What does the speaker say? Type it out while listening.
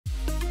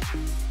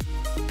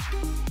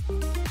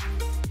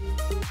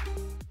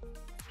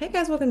Hey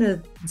guys, welcome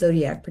to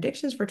Zodiac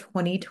predictions for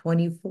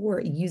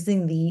 2024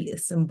 using the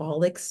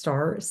symbolic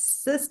star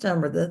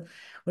system or the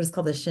what is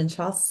called the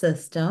Shinsha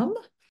system.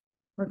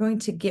 We're going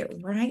to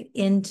get right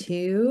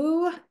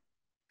into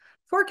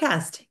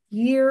forecast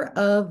year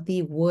of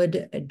the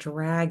wood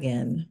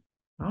dragon.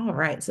 All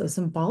right, so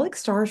symbolic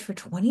stars for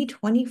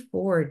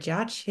 2024,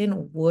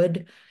 Jachin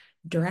wood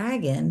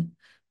dragon.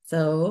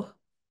 So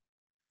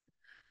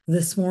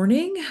this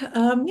morning,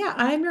 I'm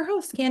your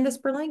host, Candace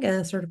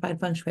Berlanga, certified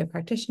feng shui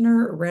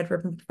practitioner, red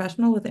ribbon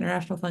professional with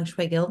International Feng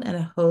Shui Guild, and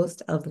a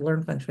host of the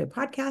Learn Feng Shui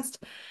podcast.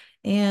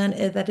 And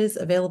that is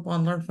available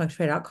on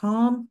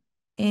learnfengshui.com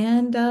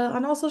and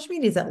on all social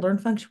medias at Learn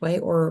Feng Shui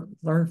or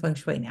Learn Feng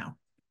Shui Now.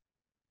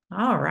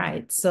 All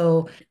right,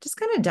 so just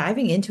kind of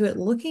diving into it,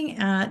 looking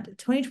at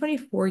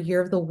 2024 year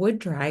of the wood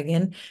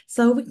dragon.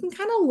 So we can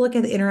kind of look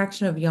at the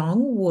interaction of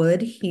yang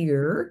wood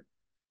here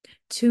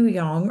to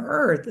yang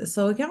earth.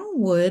 So yang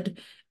wood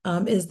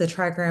is the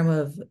trigram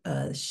of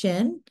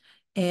Shin,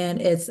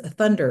 and it's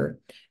thunder.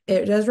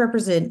 It does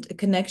represent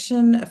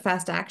connection,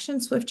 fast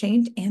action, swift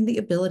change, and the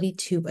ability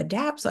to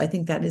adapt. So I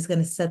think that is going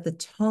to set the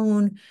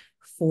tone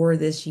for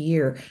this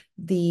year.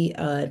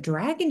 The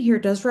dragon here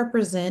does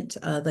represent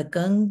the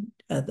gung,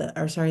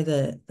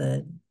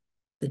 the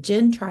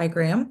Jin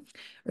trigram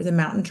or the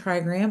mountain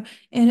trigram,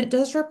 and it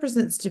does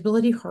represent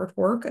stability, hard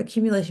work,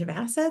 accumulation of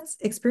assets,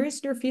 experience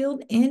in your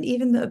field, and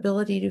even the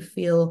ability to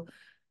feel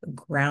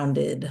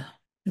grounded.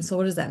 And so,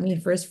 what does that mean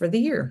for us for the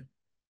year?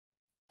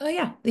 Oh,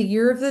 yeah, the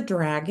year of the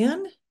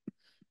dragon.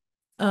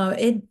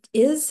 It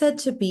is said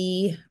to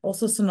be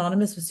also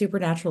synonymous with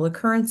supernatural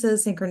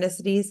occurrences,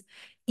 synchronicities,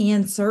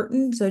 and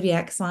certain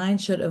zodiac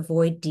signs should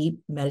avoid deep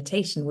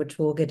meditation, which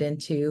we'll get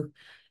into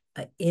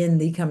in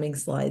the coming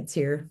slides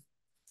here.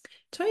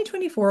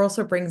 2024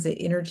 also brings an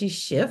energy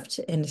shift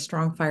and a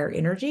strong fire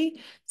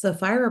energy. So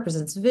fire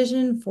represents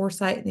vision,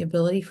 foresight, and the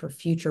ability for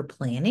future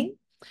planning.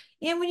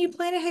 And when you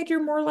plan ahead,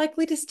 you're more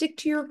likely to stick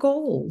to your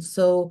goals.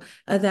 So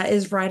that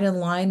is right in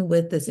line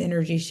with this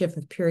energy shift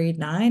with period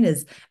 9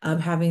 is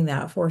having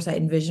that foresight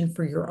and vision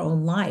for your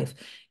own life.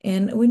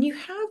 And when you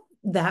have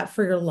that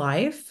for your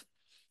life,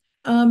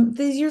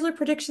 these yearly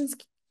predictions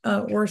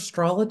or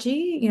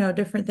astrology,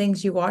 different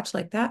things you watch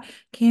like that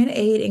can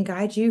aid and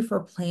guide you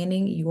for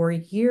planning your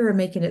year and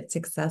making it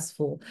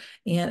successful.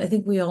 And I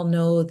think we all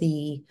know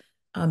the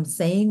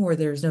saying where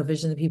there's no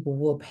vision, the people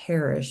will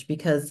perish,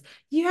 because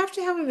you have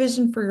to have a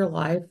vision for your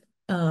life.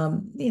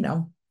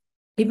 Even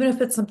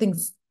if it's something,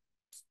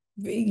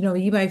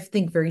 you might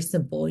think very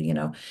simple,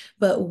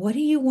 but what do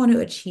you want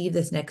to achieve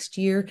this next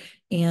year?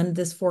 And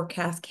this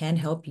forecast can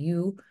help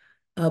you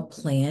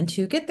plan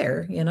to get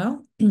there.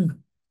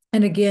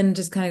 And again,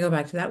 just kind of go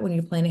back to that. When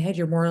you plan ahead,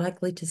 you're more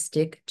likely to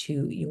stick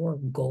to your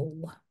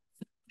goal.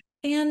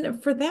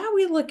 And for that,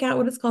 we look at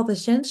what is called the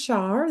Shen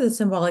Shar, the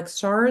symbolic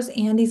stars,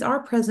 and these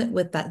are present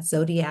with that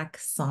zodiac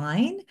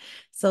sign.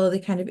 So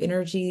the kind of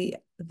energy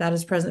that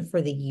is present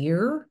for the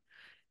year,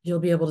 you'll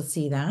be able to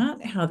see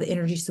that, how the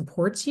energy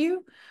supports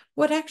you,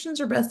 what actions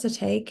are best to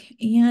take.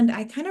 And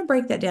I kind of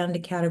break that down into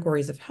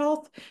categories of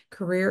health,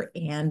 career,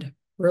 and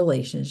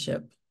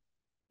relationship.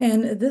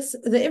 And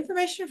the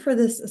information for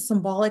this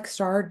symbolic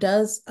star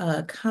does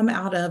come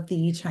out of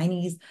the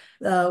Chinese,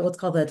 what's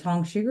called the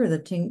Tongshu or the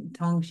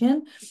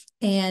Tongshin.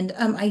 And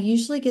I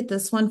usually get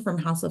this one from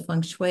House of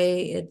Feng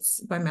Shui. It's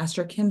by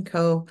Master Ken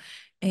Ko.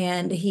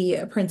 And he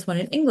prints one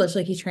in English,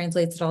 like he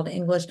translates it all to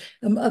English.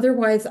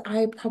 Otherwise,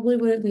 I probably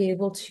wouldn't be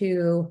able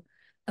to,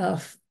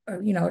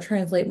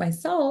 translate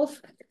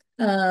myself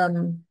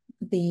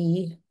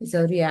the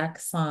zodiac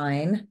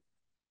sign.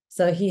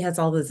 So he has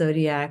all the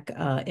zodiac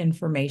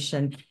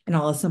information and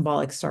all the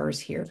symbolic stars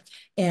here.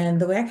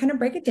 And the way I kind of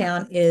break it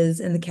down is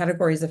in the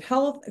categories of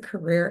health,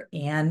 career,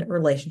 and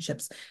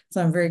relationships.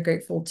 So I'm very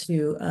grateful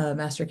to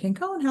Master Ken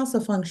Ko and House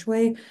of Feng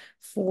Shui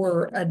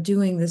for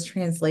doing this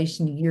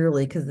translation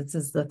yearly, because this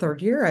is the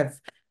third year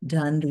I've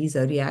done the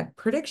zodiac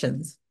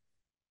predictions.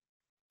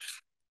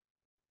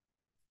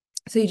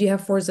 So you do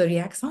have 4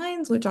 zodiac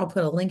signs, which I'll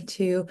put a link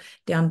to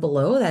down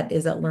below. That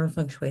is at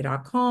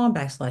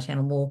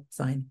learnfengshui.com/animal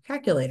sign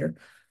calculator.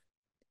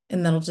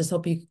 And that'll just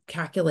help you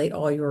calculate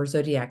all your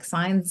zodiac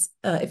signs.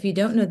 If you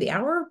don't know the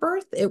hour of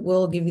birth, it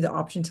will give you the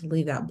option to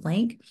leave that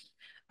blank.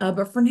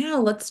 But for now,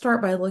 let's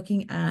start by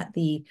looking at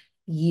the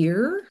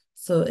year.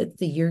 So it's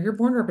the year you're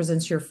born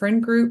represents your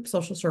friend group,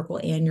 social circle,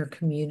 and your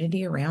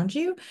community around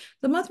you.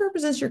 The month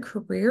represents your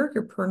career,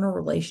 your personal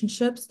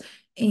relationships,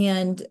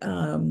 and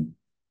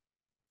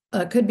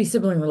could be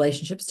sibling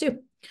relationships too.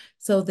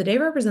 So the day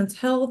represents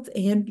health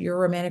and your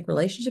romantic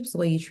relationships, the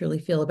way you truly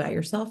feel about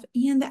yourself.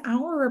 And the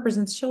hour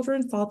represents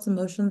children, thoughts,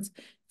 emotions,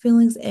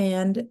 feelings,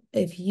 and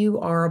if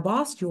you are a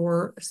boss,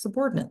 your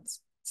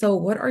subordinates. So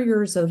what are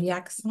your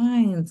zodiac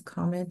signs?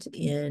 Comment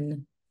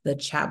in the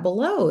chat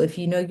below if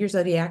you know your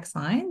zodiac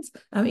signs,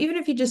 even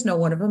if you just know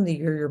one of them, the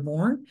year you're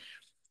born.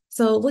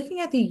 So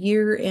looking at the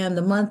year and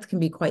the month can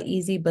be quite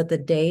easy, but the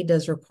day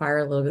does require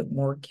a little bit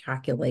more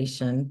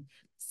calculation.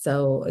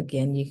 So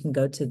again, you can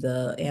go to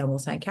the animal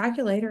sign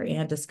calculator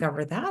and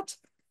discover that.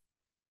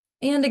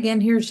 And again,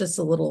 here's just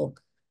a little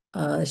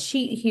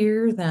sheet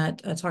here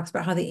that talks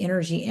about how the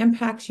energy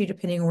impacts you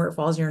depending on where it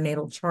falls in your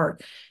natal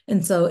chart.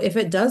 And so if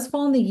it does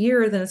fall in the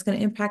year, then it's going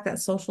to impact that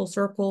social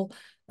circle,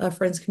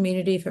 friends,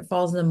 community. If it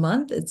falls in the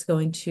month, it's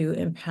going to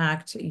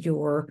impact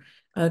your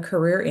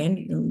career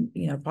and,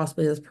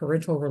 possibly those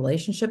parental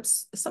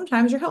relationships,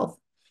 sometimes your health.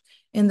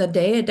 In the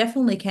day, it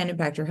definitely can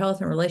impact your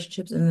health and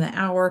relationships. In the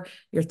hour,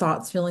 your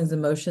thoughts, feelings,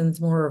 emotions,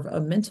 more of a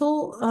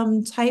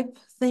mental type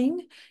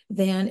thing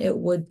than it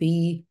would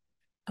be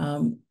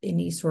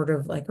any sort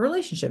of like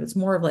relationship. It's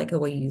more of like the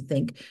way you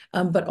think,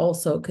 but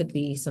also it could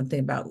be something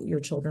about your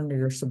children or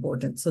your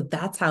subordinates. So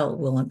that's how it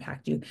will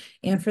impact you.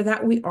 And for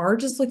that, we are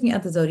just looking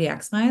at the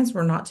zodiac signs.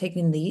 We're not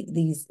taking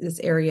this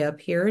area up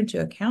here into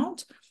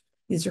account.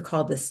 These are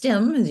called the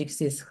stem, as you can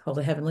see, it's called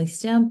a heavenly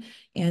stem,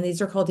 and these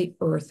are called the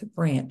earth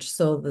branch.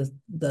 So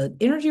the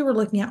energy we're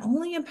looking at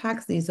only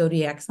impacts these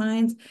zodiac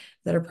signs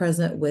that are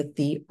present with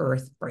the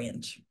earth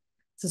branch.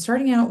 So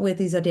starting out with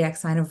the zodiac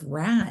sign of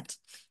rat,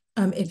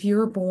 if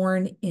you're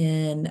born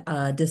in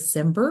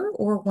December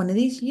or one of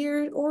these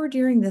years or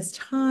during this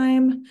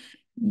time,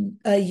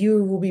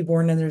 you will be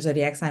born under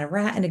zodiac sign of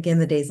rat. And again,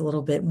 the day's a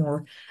little bit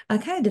more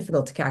kind of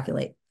difficult to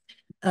calculate.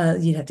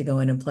 You'd have to go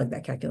in and plug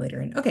that calculator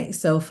in. Okay,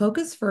 so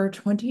focus for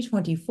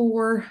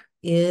 2024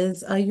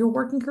 is your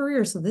working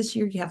career. So this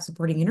year you have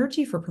supporting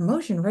energy for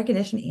promotion,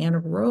 recognition,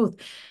 and growth.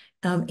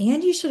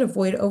 And you should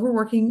avoid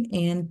overworking,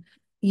 and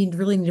you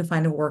really need to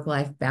find a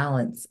work-life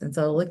balance. And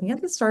so looking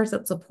at the stars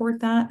that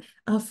support that,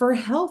 for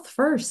health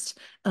first,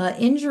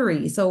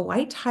 injury. So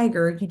white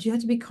tiger, you do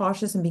have to be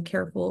cautious and be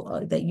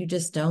careful that you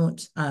just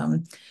don't,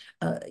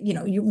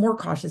 you're more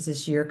cautious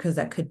this year because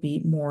that could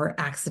be more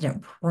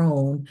accident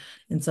prone.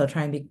 And so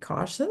try and be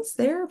cautious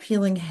there.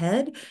 Peeling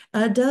head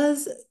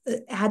does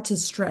add to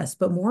stress,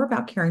 but more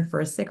about caring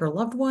for a sick or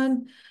loved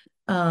one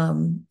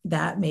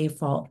that may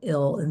fall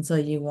ill. And so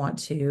you want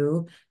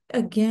to,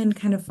 again,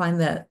 kind of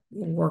find that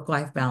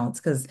work-life balance,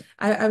 because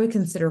I would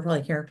consider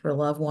probably caring for a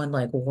loved one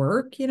like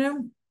work,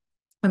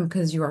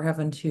 because you are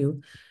having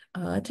to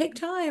take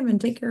time and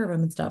take care of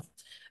them and stuff.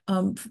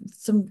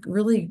 Some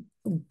really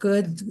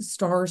good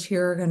stars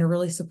here are going to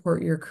really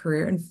support your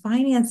career and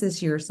finance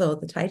this year. So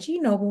the Tai Chi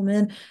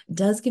nobleman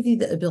does give you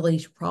the ability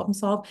to problem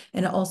solve,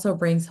 and it also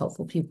brings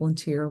helpful people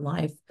into your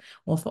life.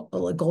 Well,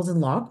 a golden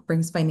lock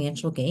brings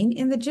financial gain,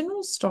 and the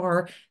general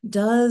star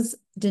does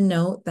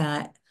denote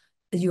that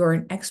you are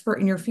an expert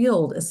in your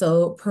field.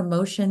 So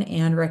promotion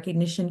and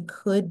recognition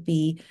could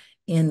be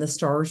in the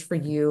stars for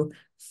you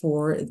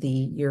for the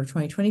year of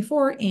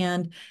 2024.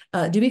 And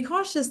do be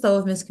cautious, though,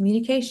 of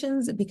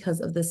miscommunications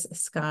because of this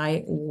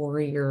sky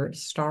warrior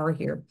star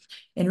here.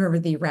 And remember,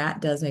 the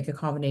rat does make a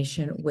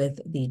combination with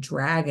the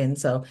dragon.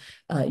 So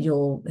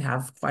you'll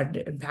have quite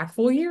an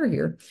impactful year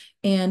here.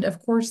 And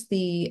of course,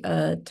 the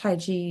Tai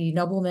Chi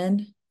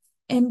nobleman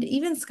and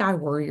even Sky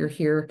Warrior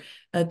here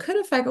could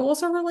affect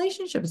also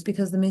relationships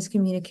because of the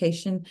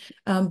miscommunication.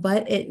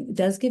 But it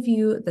does give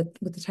you,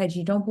 with the Tai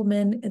Chi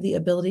nobleman, the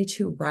ability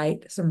to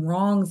right some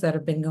wrongs that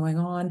have been going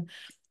on.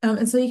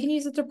 And so you can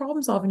use it to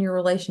problem solve in your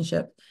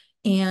relationship.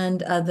 And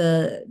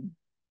the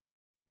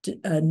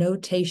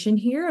notation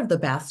here of the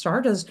Bath Star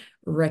does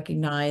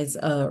recognize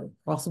a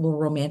possible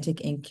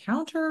romantic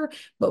encounter,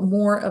 but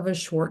more of a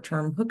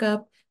short-term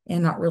hookup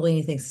and not really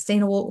anything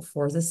sustainable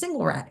for the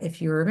single rat.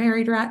 If you're a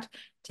married rat,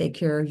 take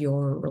care of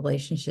your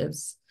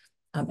relationships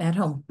at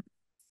home.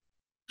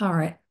 All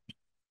right.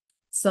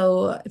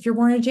 So if you're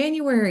born in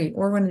January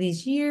or one of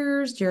these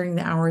years during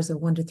the hours of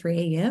 1 to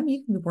 3 a.m.,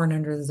 you can be born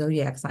under the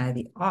zodiac sign of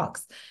the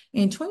ox.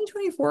 And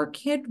 2024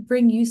 could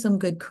bring you some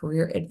good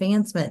career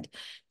advancement.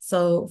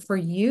 So for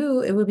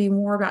you, it would be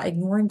more about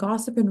ignoring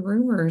gossip and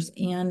rumors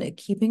and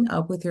keeping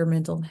up with your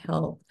mental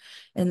health.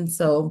 And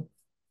so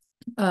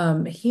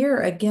here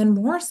again,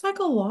 more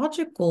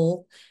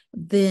psychological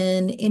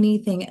than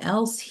anything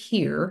else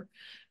here.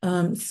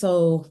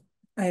 So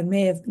I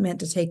may have meant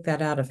to take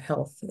that out of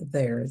health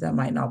there. That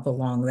might not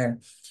belong there,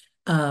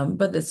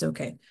 but it's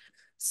okay.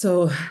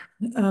 So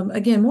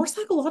again, more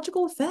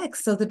psychological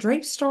effects. So the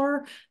Drape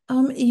Star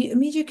it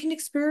means you can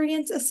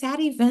experience a sad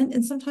event,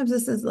 and sometimes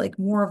this is like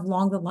more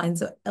along the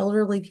lines of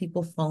elderly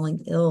people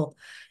falling ill.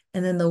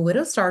 And then the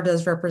Widow Star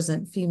does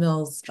represent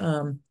females.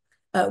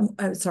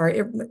 I'm sorry,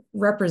 it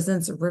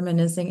represents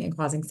reminiscing and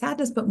causing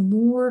sadness, but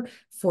more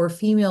for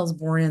females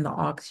born in the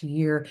ox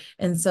year.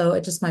 And so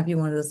it just might be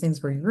one of those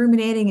things where you're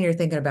ruminating and you're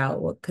thinking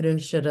about what coulda,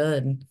 shoulda,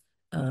 and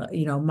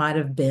might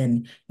have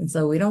been. And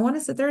so we don't want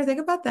to sit there and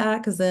think about that,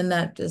 because then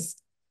that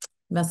just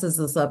messes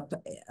us up,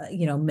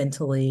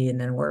 mentally, and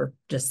then we're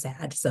just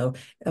sad. So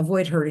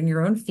avoid hurting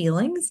your own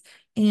feelings.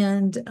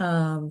 And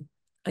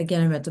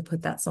again, I meant to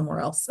put that somewhere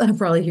else,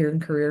 probably here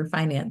in career and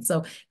finance.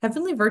 So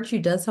heavenly virtue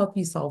does help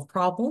you solve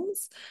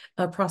problems,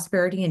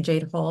 prosperity and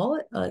Jade Hall,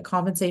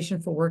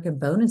 compensation for work and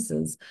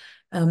bonuses.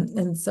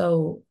 And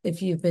so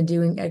if you've been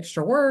doing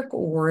extra work,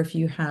 or if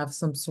you have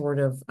some sort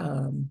of,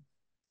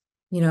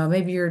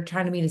 maybe you're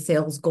trying to meet a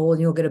sales goal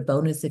and you'll get a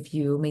bonus if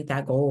you meet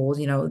that goal,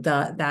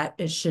 that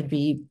it should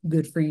be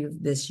good for you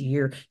this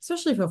year,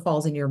 especially if it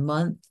falls in your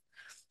month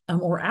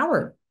or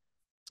hour.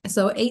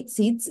 So 8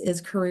 seats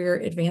is career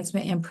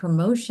advancement and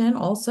promotion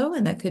also,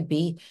 and that could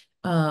be,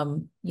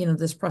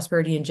 this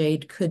prosperity in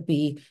jade could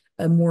be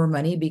more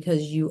money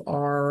because you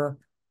are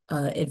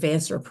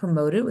advanced or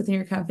promoted within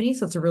your company.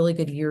 So it's a really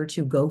good year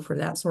to go for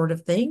that sort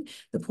of thing.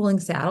 The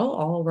pulling saddle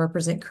all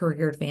represent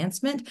career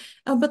advancement.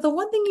 But the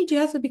one thing you do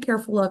have to be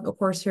careful of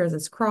course, here is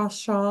this cross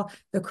shaw,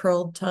 the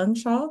curled tongue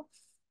shaw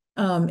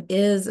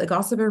is a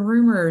gossip and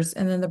rumors.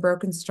 And then the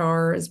broken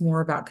star is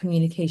more about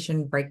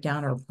communication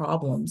breakdown or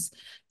problems.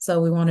 So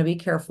we want to be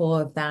careful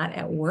of that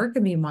at work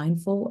and be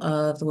mindful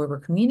of the way we're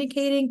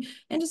communicating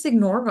and just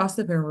ignore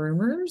gossip and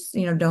rumors.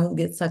 Don't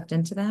get sucked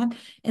into that.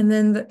 And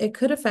then it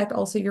could affect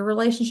also your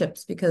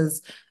relationships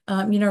because,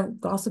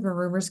 gossip and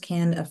rumors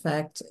can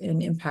affect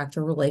and impact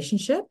a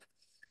relationship.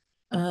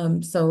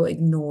 So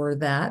ignore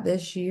that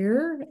this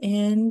year.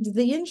 And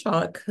the in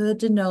shot could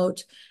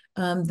denote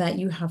that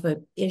you have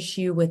an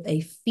issue with a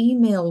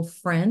female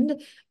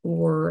friend,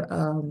 or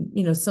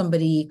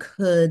somebody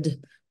could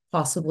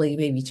possibly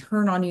maybe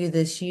turn on you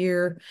this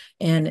year,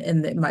 and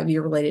it might be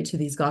related to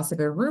these gossip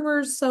and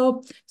rumors.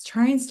 So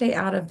try and stay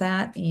out of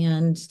that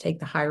and take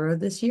the high road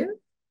this year.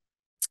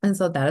 And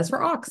so that is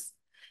for ox.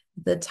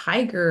 The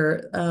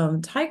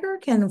tiger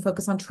can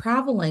focus on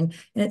traveling,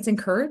 and it's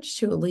encouraged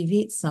to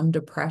alleviate some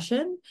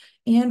depression.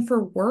 And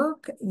for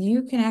work,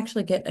 you can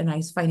actually get a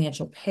nice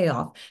financial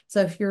payoff. So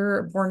if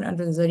you're born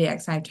under the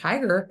zodiac sign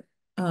tiger,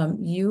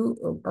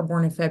 you are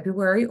born in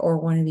February or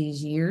one of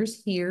these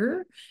years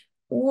here,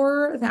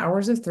 or the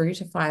hours of 3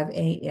 to 5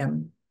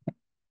 a.m.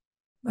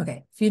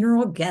 Okay,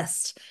 funeral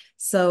guest.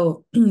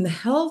 So the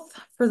health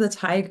for the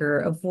tiger,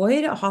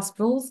 avoid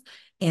hospitals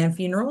and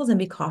funerals and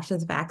be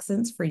cautious of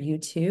accidents for you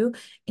too.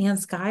 And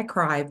sky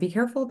cry, be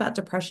careful about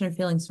depression and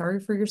feeling sorry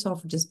for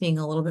yourself for just being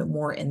a little bit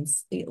more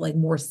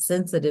more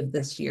sensitive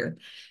this year.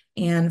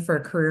 And for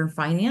career and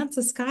finance,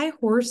 a sky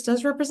horse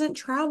does represent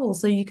travel.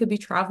 So you could be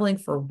traveling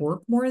for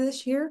work more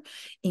this year.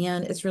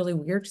 And it's really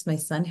weird because my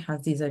son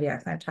has the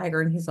zodiac sign tiger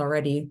and he's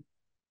already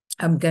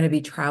I'm going to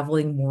be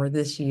traveling more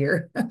this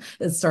year.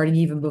 It's starting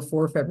even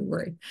before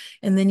February.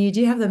 And then you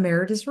do have the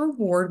Meritus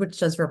Reward, which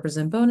does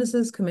represent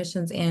bonuses,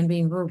 commissions, and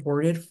being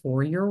rewarded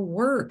for your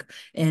work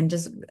and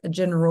just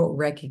general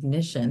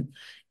recognition.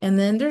 And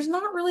then there's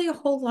not really a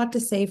whole lot to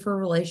say for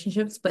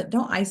relationships, but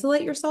don't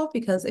isolate yourself,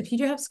 because if you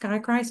do have sky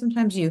cry,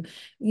 sometimes you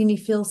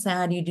feel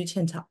sad. You do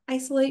tend to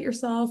isolate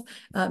yourself.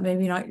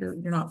 Maybe not you're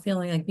not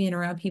feeling like being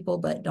around people,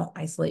 but don't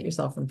isolate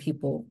yourself from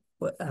people.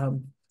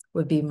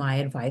 Would be my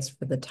advice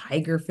for the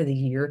tiger for the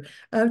year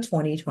of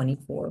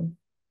 2024.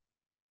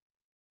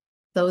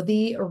 So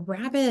the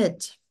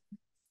rabbit,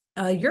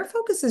 your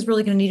focus is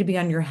really going to need to be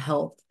on your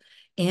health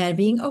and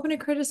being open to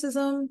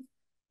criticism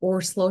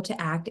or slow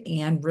to act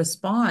and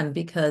respond,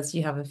 because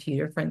you have a few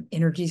different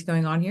energies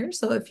going on here.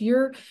 So if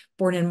you're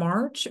born in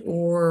March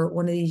or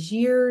one of these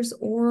years,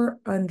 or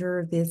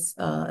under this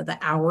the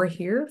hour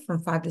here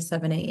from 5 to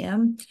 7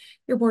 a.m.,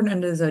 you're born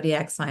under the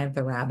zodiac sign of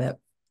the rabbit.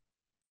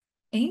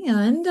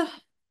 And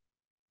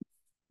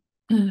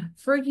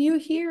for you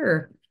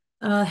here,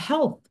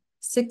 health,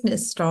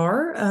 sickness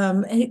star,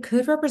 and it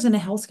could represent a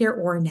health scare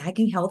or a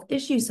nagging health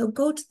issue. So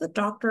go to the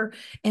doctor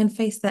and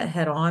face that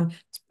head on.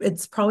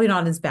 It's probably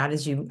not as bad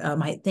as you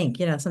might think.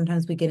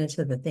 Sometimes we get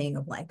into the thing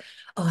of like,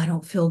 oh, I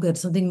don't feel good.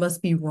 Something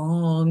must be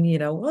wrong.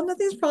 Well,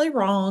 nothing's probably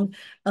wrong,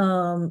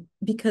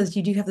 because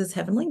you do have this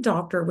heavenly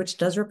doctor, which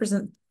does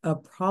represent a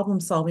problem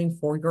solving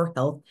for your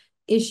health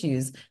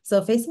issues.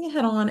 So facing it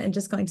head on and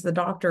just going to the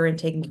doctor and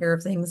taking care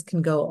of things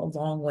can go a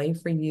long way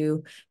for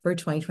you for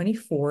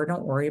 2024.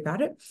 Don't worry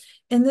about it.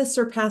 And this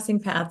surpassing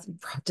path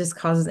just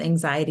causes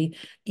anxiety,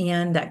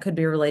 and that could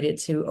be related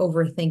to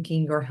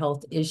overthinking your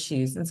health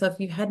issues. And so if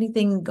you've had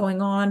anything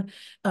going on,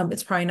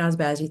 it's probably not as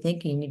bad as you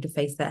think. You need to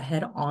face that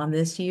head on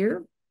this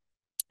year.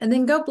 And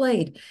then go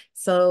blade.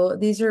 So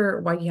these are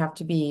why you have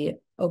to be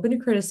open to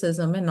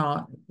criticism and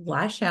not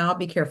lash out.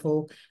 Be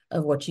careful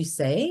of what you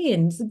say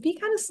and be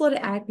kind of slow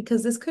to act,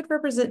 because this could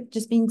represent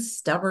just being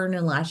stubborn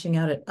and lashing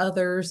out at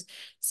others.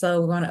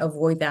 So we want to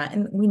avoid that.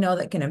 And we know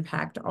that can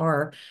impact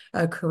our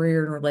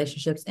career and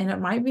relationships. And it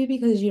might be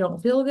because you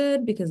don't feel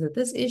good because of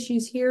this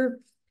issues here,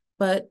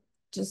 but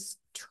just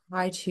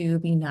try to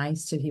be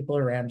nice to people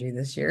around you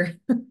this year.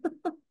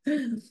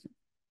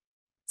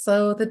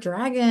 So the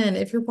dragon,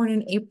 if you're born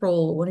in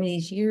April, one of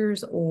these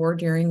years, or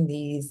during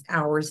these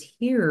hours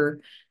here,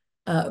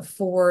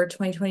 for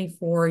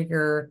 2024,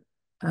 your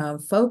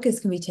focus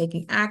can be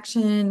taking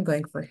action,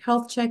 going for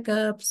health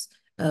checkups,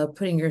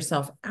 putting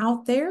yourself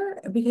out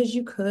there, because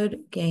you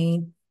could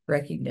gain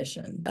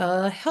recognition.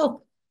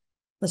 Health.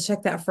 Let's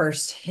check that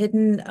first.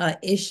 Hidden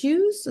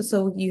issues.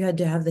 So you had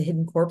to have the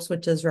hidden corpse,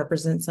 which does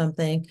represent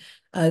something,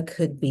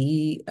 could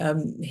be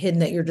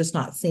hidden that you're just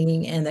not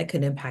seeing, and that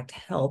could impact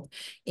health.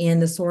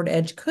 And the sword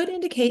edge could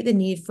indicate the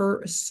need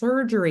for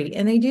surgery.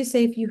 And they do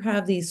say if you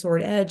have the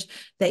sword edge,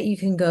 that you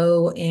can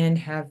go and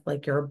have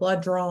like your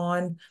blood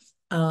drawn,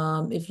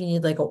 if you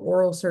need like an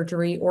oral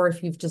surgery, or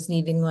if you've just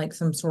needing like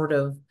some sort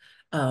of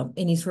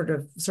any sort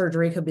of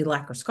surgery could be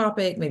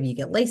laparoscopic. Maybe you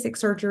get LASIK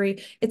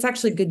surgery. It's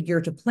actually a good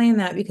year to plan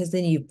that because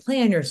then you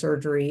plan your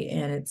surgery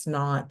and it's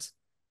not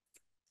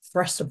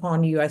thrust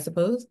upon you, I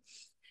suppose.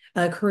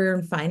 Career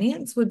and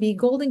finance would be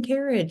golden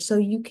carriage. So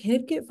you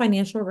could get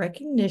financial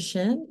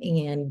recognition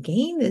and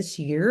gain this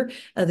year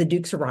the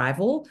Duke's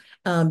arrival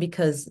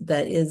because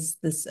that is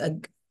this.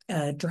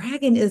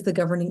 Dragon is the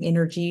governing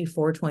energy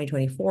for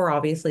 2024.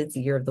 Obviously, it's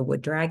the year of the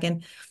wood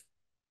dragon.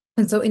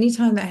 And so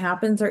anytime that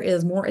happens, there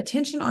is more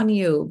attention on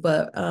you,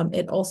 but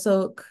it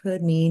also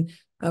could mean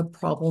a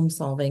problem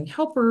solving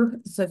helper.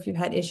 So if you've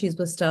had issues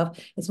with stuff,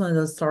 it's one of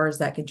those stars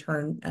that can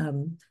turn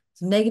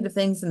some negative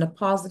things into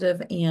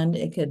positive, and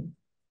it could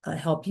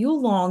help you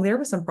along there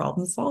with some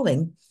problem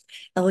solving.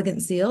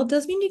 Elegant seal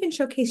does mean you can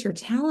showcase your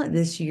talent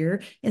this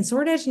year. And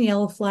sword edge and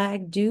yellow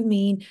flag do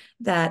mean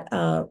that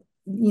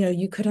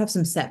you could have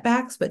some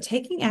setbacks, but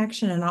taking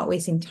action and not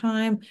wasting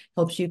time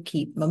helps you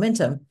keep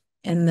momentum.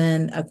 And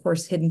then, of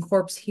course, hidden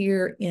corpse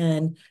here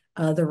in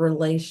the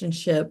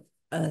relationship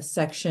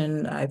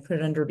section, I put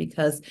it under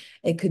because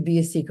it could be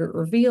a secret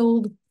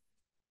revealed,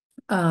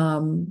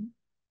 about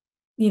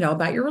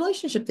your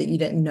relationship that you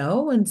didn't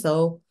know. And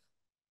so,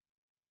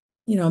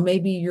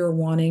 maybe you're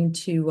wanting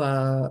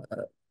to,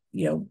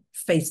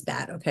 face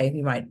that. Okay.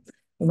 You might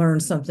learn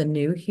something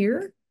new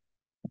here.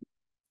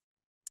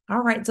 All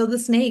right, so the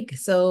snake.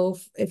 So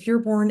if you're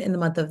born in the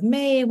month of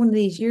May, one of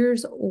these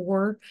years,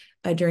 or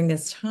during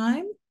this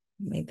time,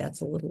 maybe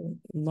that's a little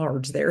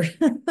large there.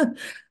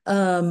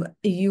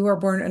 You are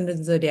born under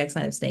the zodiac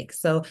sign of snake.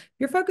 So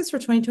your focus for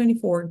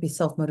 2024 would be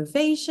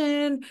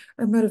self-motivation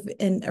and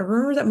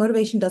remember that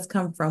motivation does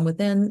come from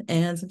within,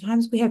 and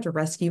sometimes we have to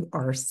rescue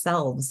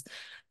ourselves.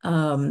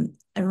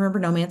 And remember,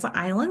 no man's an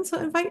island. So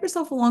invite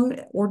yourself along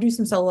or do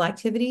some solo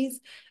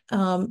activities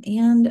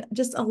and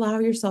just allow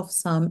yourself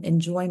some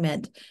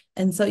enjoyment.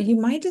 And so you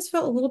might just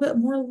feel a little bit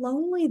more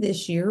lonely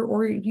this year,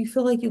 or you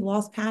feel like you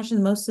lost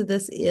passion. Most of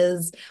this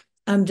is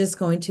just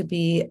going to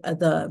be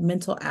the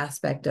mental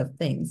aspect of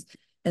things.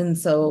 And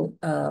so,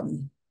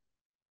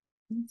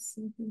 let's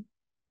see.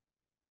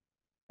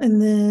 And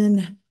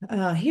then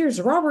here's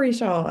robbery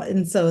shaw.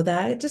 And so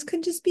that it just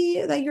could just be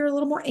that you're a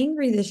little more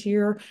angry this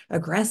year,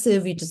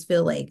 aggressive. You just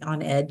feel like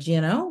on edge.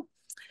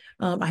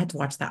 I had to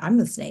watch that. I'm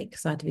the snake,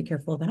 so I had to be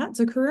careful of that.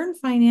 So career and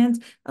finance,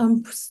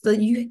 so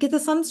you get the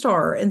sun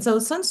star. And so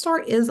sun star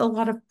is a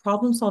lot of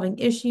problem solving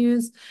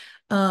issues.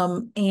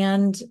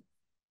 And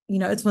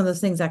it's one of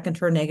those things that can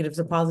turn negatives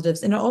to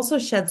positives. And it also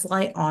sheds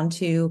light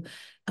onto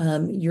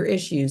your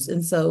issues.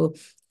 And so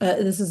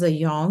this is a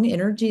yang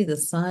energy, the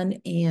sun,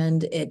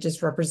 and it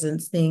just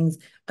represents things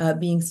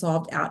being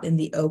solved out in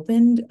the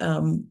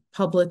open,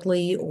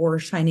 publicly, or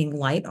shining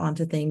light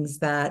onto things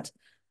that,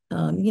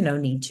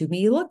 need to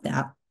be looked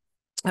at.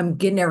 I'm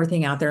getting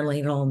everything out there and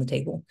laying it all on the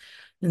table.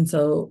 And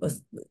so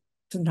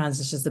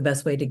sometimes it's just the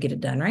best way to get it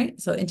done, right?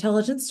 So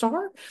intelligent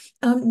star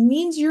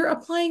means you're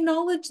applying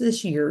knowledge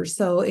this year.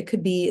 So it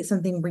could be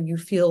something where you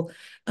feel,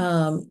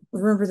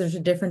 remember there's a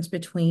difference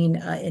between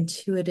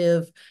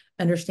intuitive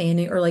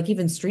understanding or like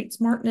even street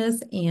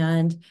smartness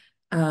and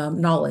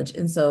knowledge.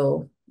 And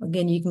so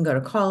again, you can go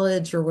to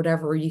college or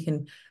whatever, you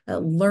can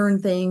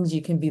learn things,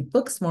 you can be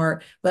book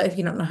smart, but if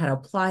you don't know how to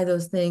apply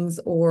those things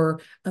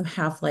or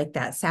have like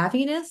that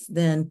savviness,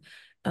 then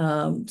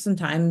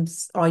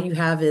sometimes all you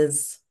have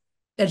is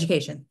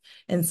education.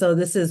 And so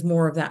this is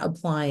more of that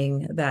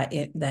applying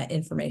that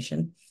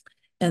information.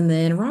 And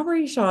then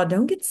robbery shaw,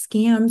 don't get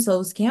scammed.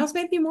 So scams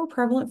may be more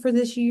prevalent for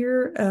this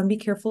year. Be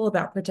careful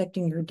about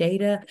protecting your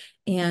data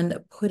and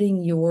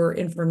putting your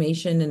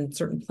information in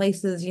certain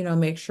places.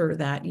 Make sure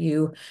that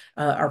you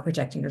are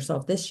protecting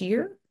yourself this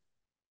year.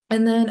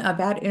 And then a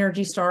bad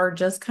energy star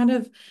just kind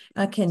of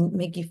can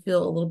make you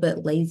feel a little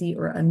bit lazy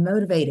or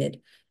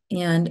unmotivated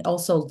and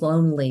also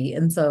lonely.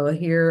 And so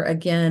here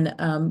again,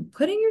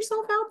 putting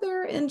yourself out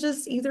there and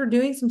just either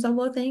doing some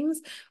solo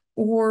things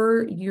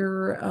or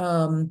you're,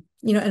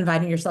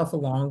 inviting yourself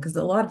along, because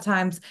a lot of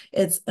times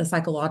it's a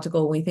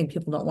psychological, we think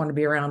people don't want to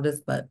be around us,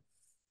 but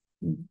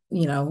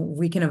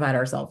we can invite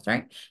ourselves,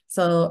 right?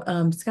 So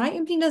sky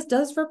emptiness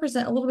does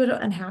represent a little bit of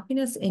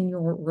unhappiness in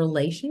your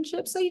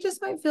relationship. So you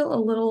just might feel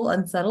a little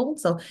unsettled.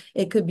 So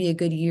it could be a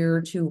good year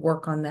to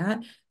work on that.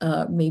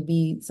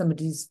 Maybe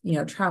somebody's,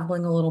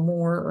 traveling a little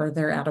more or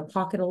they're out of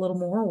pocket a little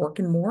more,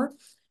 working more.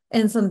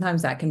 And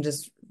sometimes that can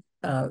just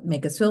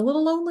make us feel a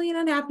little lonely and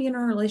unhappy in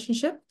our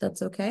relationship.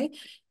 That's okay.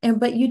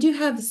 But you do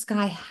have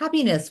sky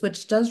happiness,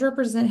 which does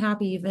represent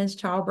happy events,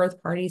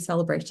 childbirth parties,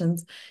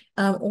 celebrations,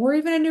 or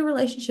even a new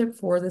relationship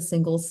for the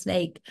single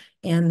snake.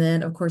 And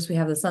then, of course, we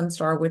have the sun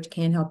star, which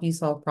can help you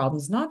solve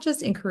problems, not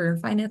just in career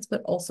and finance,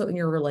 but also in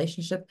your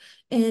relationship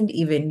and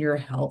even your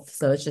health.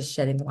 So it's just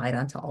shedding light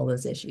onto all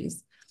those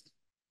issues.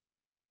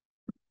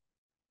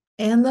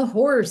 And the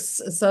horse.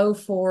 So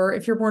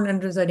if you're born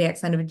under zodiac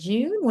sign of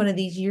June, one of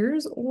these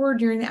years, or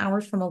during the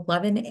hours from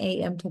 11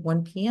 a.m. to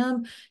 1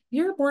 p.m.,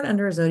 you're born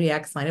under a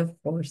zodiac sign of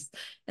horse.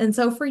 And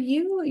so for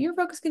you, your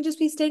focus can just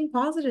be staying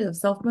positive,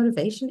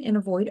 self-motivation, and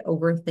avoid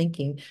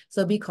overthinking.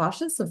 So be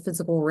cautious of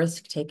physical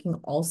risk taking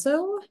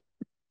also.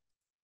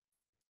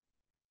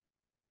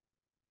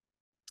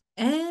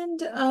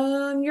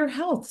 and your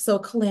health. So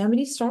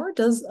Calamity Star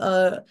does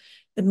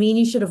mean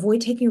you should avoid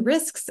taking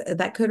risks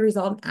that could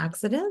result in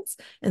accidents.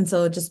 And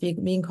so just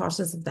being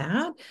cautious of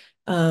that.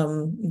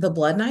 The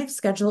blood knife,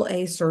 schedule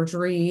a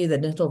surgery, the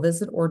dental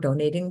visit, or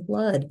donating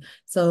blood.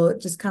 So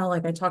just kind of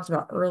like I talked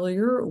about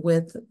earlier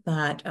with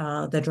that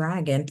the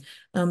dragon.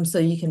 So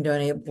you can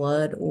donate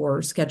blood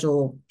or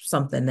schedule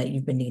something that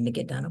you've been needing to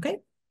get done. Okay.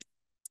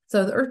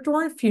 So the Earth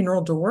Door and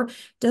Funeral Door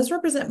does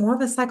represent more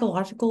of a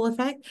psychological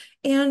effect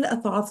and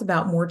thoughts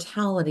about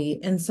mortality.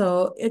 And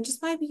so it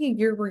just might be a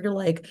year where you're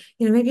like,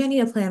 maybe I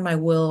need to plan my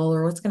will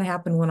or what's going to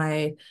happen when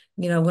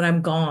when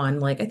I'm gone.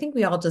 Like I think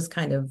we all just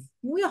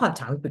we all have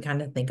times we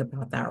kind of think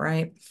about that,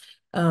 right?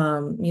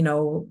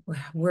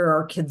 Where are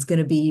our kids going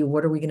to be?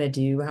 What are we going to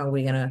do? How are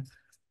we going to,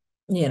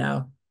 you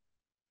know,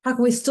 how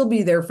can we still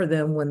be there for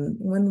them when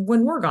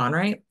we're gone,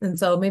 right? And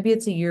so maybe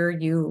it's a year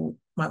you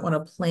might want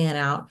to plan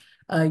out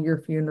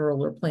your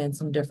funeral or plan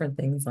some different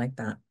things like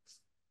that.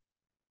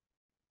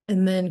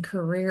 And then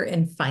career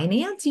and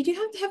finance, you do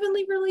have the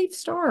Heavenly Relief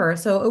Star.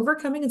 So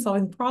overcoming and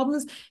solving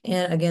problems,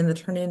 and again, the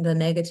turn into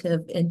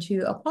negative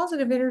into a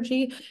positive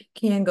energy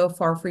can go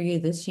far for you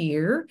this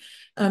year.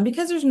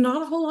 Because there's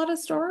not a whole lot of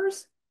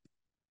stars,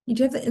 you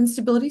do have the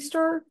instability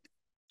star,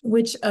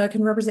 which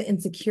can represent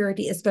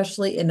insecurity,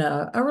 especially in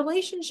a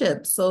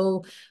relationship.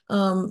 So,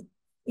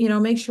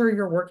 make sure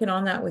you're working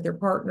on that with your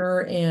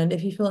partner. And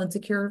if you feel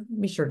insecure,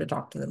 be sure to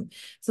talk to them.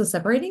 So,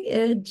 separating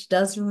edge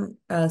does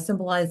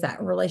symbolize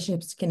that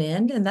relationships can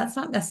end. And that's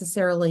not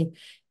necessarily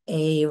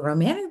a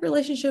romantic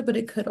relationship, but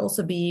it could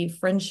also be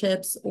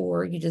friendships,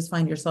 or you just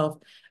find yourself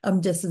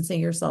distancing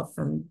yourself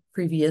from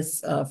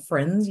previous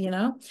friends,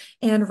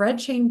 And red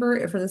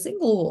chamber for the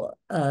single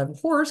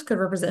horse could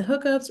represent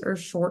hookups or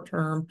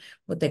short-term,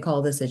 what they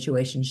call the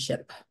situation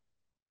ship.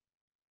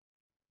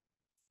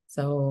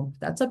 So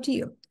that's up to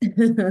you.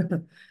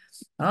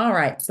 All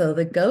right. So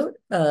the goat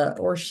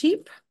or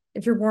sheep,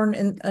 if you're born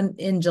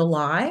in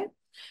July,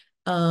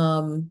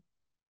 um,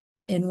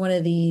 in one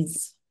of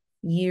these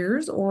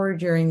years or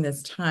during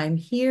this time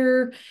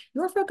here,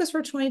 your focus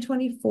for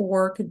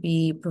 2024 could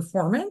be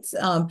performance.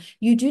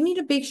 You do need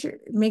to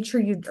make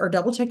sure you are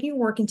double checking your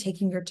work and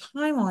taking your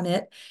time on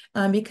it,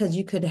 because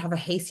you could have a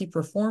hasty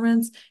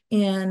performance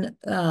and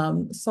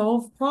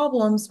solve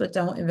problems, but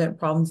don't invent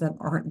problems that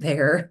aren't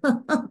there,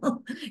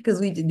 because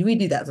we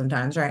do that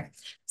sometimes, right?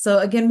 So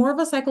again, more of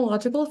a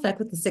psychological effect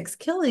with the 6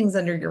 killings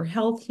under your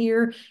health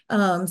here,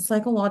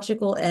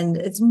 psychological, and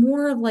it's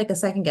more of like a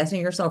second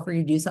guessing yourself where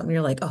you do something,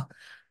 you're like, oh,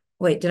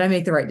 wait, did I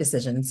make the right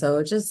decision?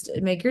 So just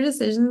make your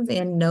decisions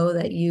and know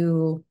that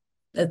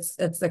it's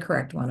the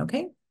correct one,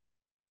 okay?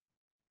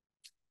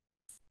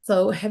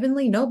 So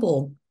Heavenly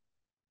Noble,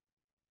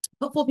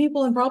 hopeful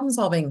people and problem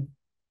solving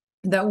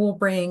that will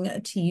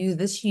bring to you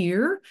this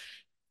year.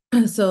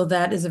 So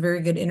that is a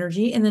very good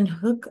energy. And then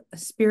Hook,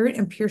 Spirit,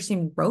 and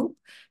Piercing Rope.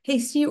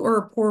 Hasty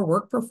or poor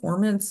work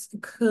performance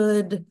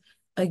could,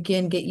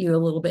 again, get you a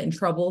little bit in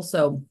trouble.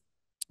 So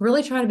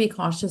really try to be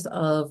cautious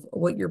of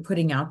what you're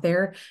putting out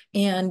there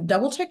and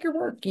double check your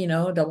work,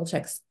 double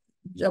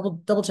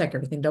check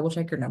everything, double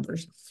check your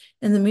numbers.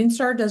 And the Moon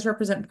Star does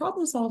represent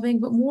problem solving,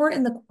 but more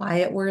in the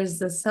quiet, whereas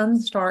the Sun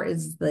Star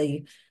is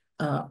the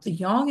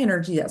yang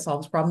energy that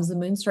solves problems. The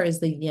Moon Star is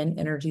the yin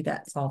energy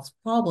that solves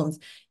problems.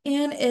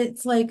 And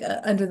it's like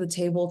a under the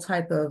table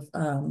type of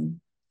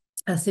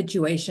a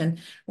situation.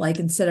 Like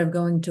instead of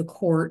going to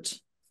court,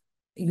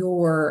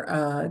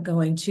 you're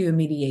going to a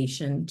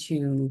mediation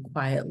to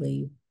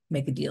quietly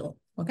make a deal.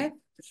 Okay.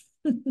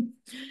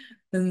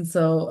 And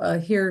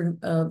so here,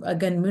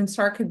 again,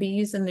 Moonstar could be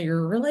used in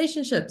your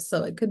relationships.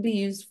 So it could be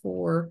used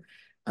for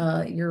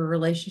your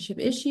relationship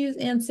issues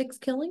and 6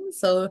 killings.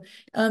 So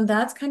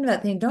that's kind of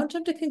that thing. Don't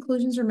jump to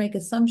conclusions or make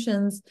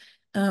assumptions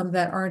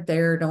that aren't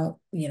there. Don't,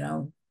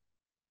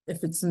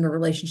 if it's in a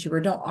relationship,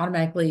 or don't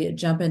automatically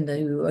jump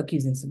into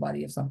accusing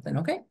somebody of something.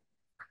 Okay.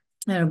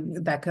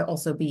 That could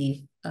also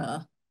be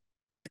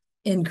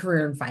in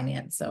career and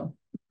finance. So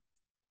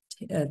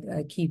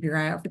keep your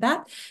eye out for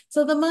that.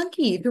 So the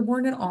monkey, if you're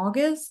born in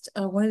August,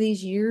 one of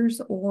these years,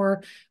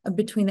 or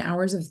between the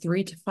hours of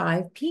 3 to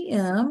 5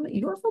 p.m.,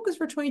 your focus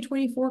for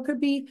 2024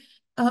 could be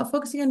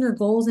focusing on your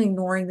goals and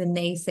ignoring the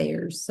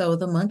naysayers. So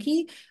the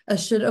monkey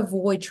should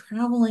avoid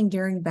traveling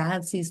during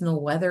bad seasonal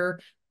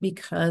weather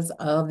because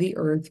of the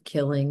earth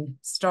killing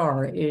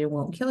star. It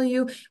won't kill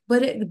you,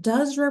 but it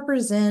does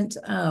represent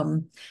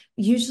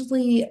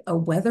usually a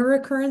weather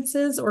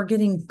occurrences or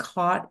getting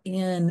caught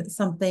in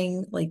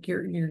something like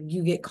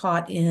you get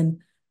caught in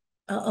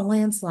a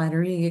landslide,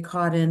 or you get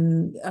caught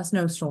in a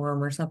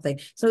snowstorm or something.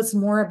 So it's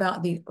more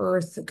about the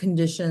earth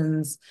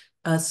conditions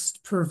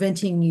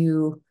preventing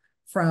you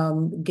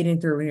from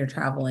getting through when you're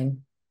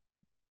traveling.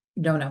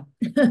 Don't know.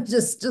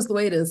 just the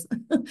way it is.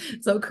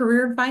 So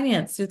career and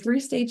finance, so 3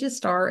 stages: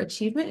 star,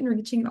 achievement, and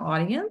reaching an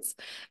audience.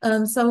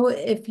 So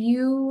if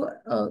you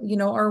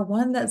are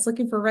one that's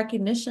looking for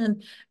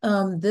recognition,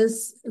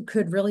 this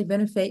could really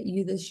benefit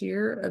you this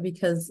year,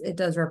 because it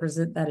does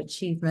represent that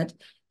achievement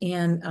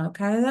and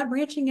kind of that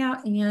branching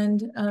out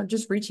and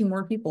just reaching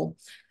more people.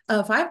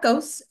 Five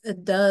Ghosts,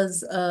 it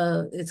does,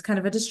 it's kind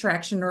of a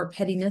distraction or a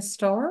pettiness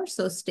star.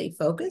 So stay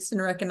focused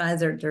and recognize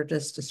they're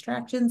just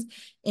distractions.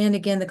 And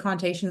again, the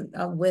connotation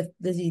with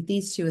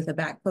these two with a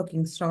back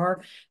poking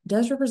star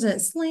does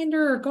represent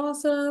slander or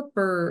gossip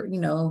or,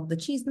 the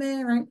cheese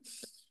man,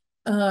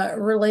 right?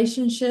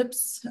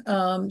 Relationships.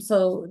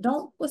 So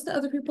don't listen to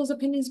other people's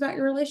opinions about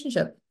your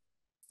relationship.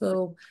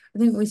 So I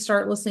think we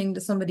start listening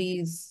to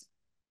somebody's,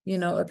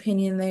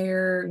 opinion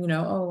there,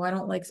 oh, I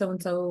don't like so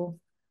and so,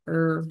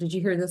 or did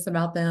you hear this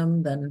about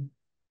them? Then,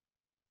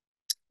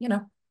 you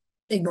know,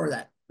 ignore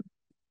that.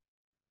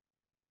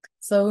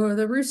 So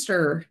the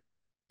rooster,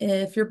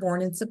 if you're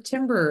born in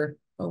September,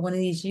 one of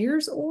these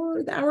years,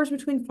 or the hours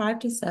between 5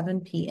 to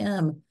 7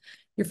 p.m.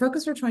 Your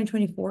focus for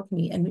 2024 can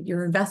be, and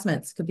your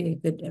investments could be a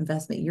good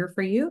investment year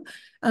for you.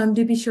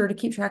 Do be sure to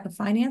keep track of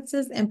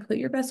finances and put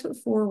your best foot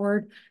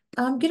forward.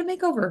 Get a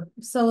makeover.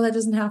 So that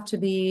doesn't have to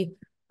be,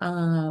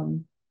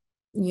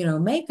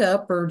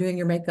 makeup or doing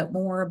your makeup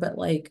more, but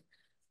like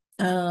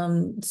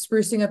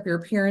sprucing up your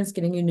appearance,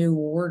 getting a new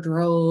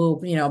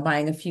wardrobe,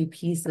 buying a few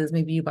pieces.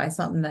 Maybe you buy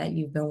something that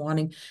you've been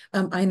wanting.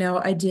 I know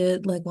I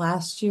did, like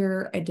last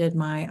year I did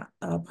my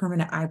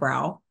permanent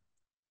eyebrow,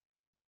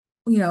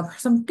 get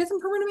some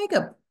permanent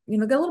makeup,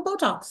 get a little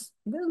Botox,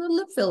 get a little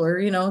lip filler,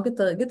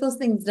 get those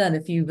things done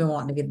if you've been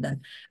wanting to get it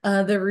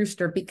done. The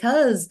rooster,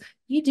 because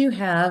you do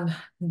have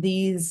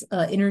these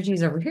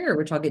energies over here,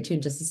 which I'll get to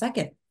in just a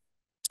second.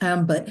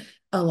 But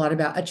a lot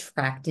about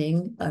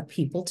attracting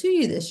people to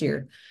you this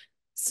year.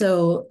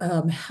 So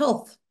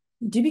health,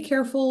 do be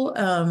careful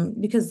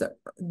because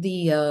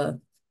the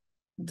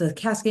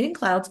cascading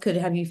clouds could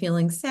have you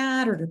feeling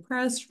sad or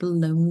depressed, or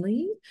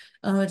lonely.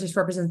 It just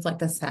represents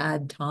like a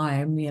sad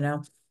time,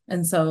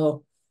 and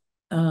so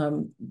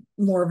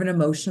more of an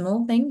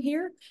emotional thing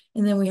here.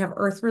 And then we have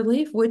earth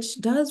relief,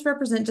 which does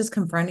represent just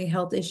confronting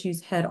health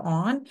issues head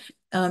on.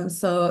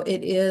 So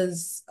it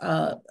is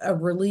a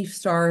relief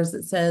stars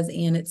that says,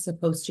 and it's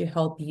supposed to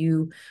help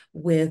you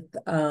with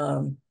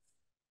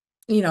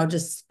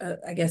just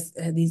I guess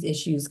these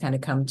issues kind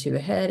of come to a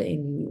head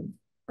and you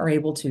are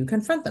able to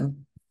confront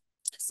them.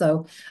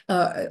 So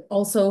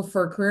also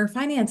for career and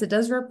finance, it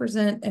does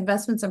represent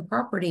investments in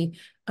property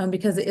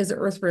because it is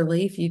earth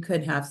relief. You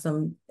could have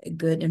some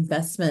good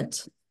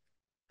investment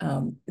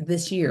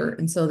this year.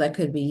 And so that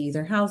could be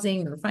either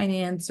housing or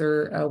finance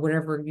or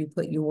whatever you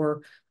put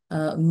your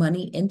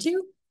money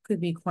into could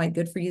be quite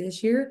good for you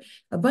this year.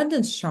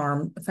 Abundance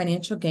charm,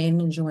 financial gain,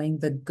 enjoying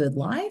the good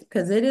life,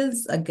 because it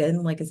is,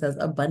 again, like it says,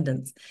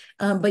 abundance.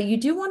 But you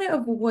do want to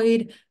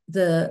avoid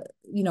the,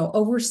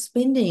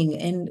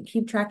 overspending and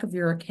keep track of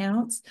your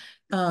accounts.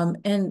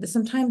 And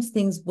sometimes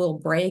things will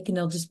break and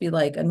it'll just be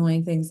like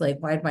annoying things like,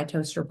 why did my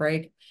toaster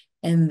break?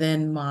 And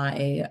then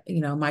my,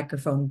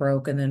 microphone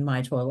broke and then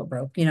my toilet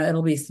broke.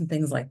 It'll be some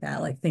things like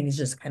that, like things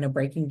just kind of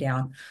breaking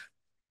down.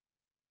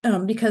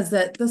 Because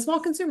the small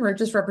consumer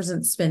just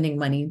represents spending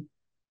money.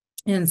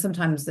 And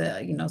sometimes,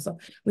 so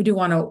we do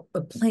want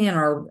to plan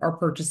our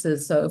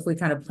purchases. So if we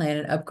kind of plan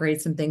and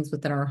upgrade some things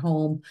within our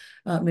home,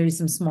 maybe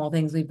some small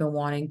things we've been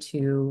wanting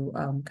to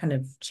kind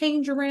of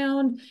change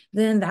around,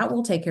 then that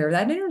will take care of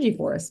that energy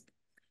for us.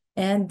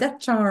 And death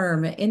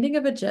charm, ending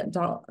of a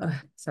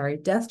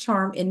death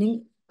charm,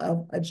 ending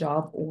of a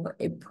job or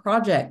a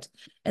project.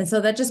 And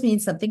so that just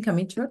means something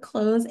coming to a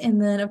close.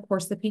 And then, of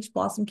course, the peach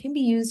blossom can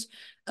be used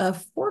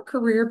for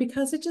career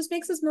because it just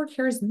makes us more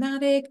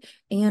charismatic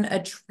and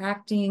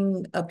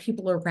attracting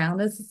people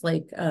around us. It's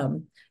like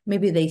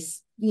maybe they,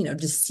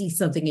 just see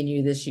something in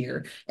you this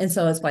year. And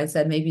so that's why I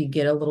said maybe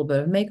get a little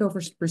bit of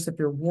makeover, spruce up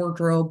your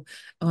wardrobe,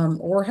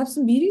 or have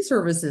some beauty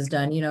services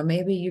done.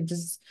 Maybe you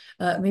just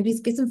maybe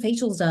get some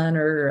facials done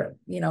or,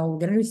 get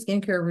a new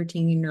skincare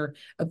routine or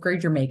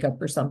upgrade your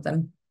makeup or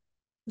something.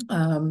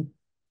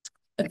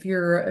 If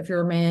you're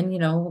a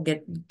man,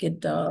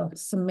 get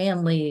some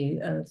manly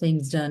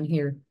things done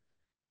here.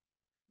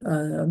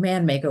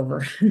 Man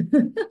makeover.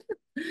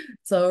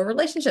 So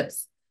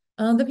relationships.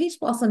 The peach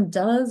blossom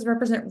does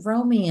represent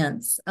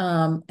romance,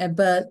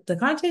 but the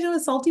connotation of a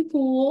salty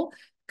pool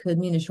could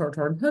mean a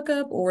short-term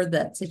hookup or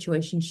that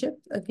situationship,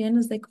 again,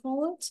 as they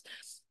call it.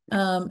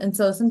 And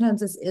so sometimes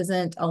this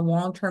isn't a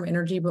long-term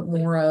energy, but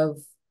more of,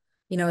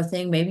 a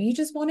thing. Maybe you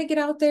just want to get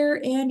out there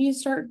and you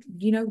start,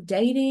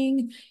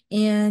 dating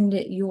and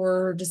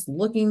you're just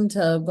looking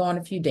to go on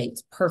a few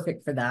dates.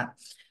 Perfect for that.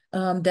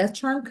 Death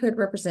charm could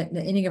represent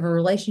the ending of a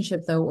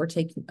relationship, though, or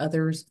taking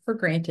others for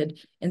granted.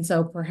 And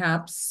so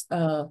perhaps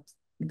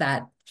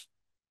that,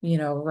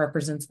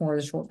 represents more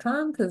the short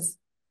term because,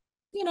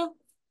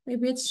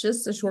 maybe it's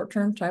just a short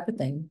term type of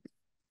thing.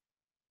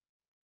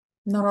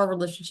 Not all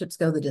relationships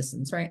go the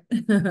distance, right?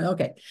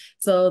 Okay.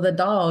 So the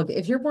dog,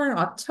 if you're born in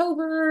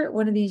October,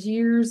 one of these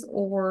years,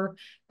 or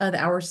the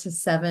hours to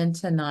 7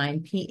 to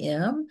 9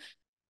 p.m.,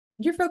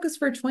 your focus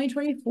for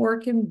 2024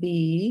 can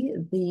be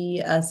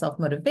the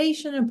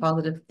self-motivation and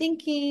positive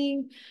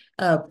thinking,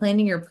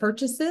 planning your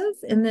purchases.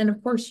 And then,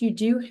 of course, you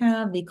do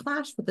have the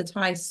clash with the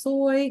Thai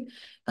soy.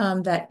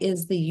 That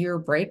is the year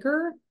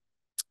breaker.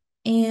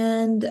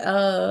 And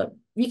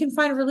you can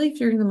find relief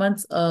during the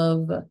months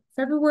of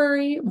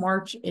February,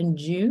 March, and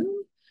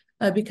June,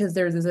 because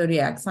they're the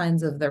zodiac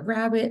signs of the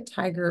rabbit,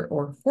 tiger,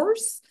 or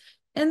horse.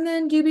 And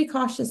then do be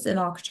cautious in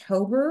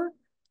October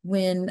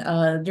when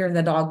during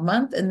the dog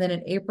month, and then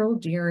in April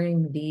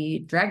during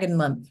the dragon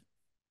month.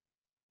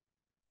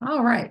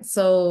 All right.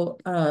 So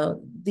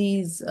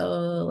these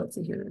let's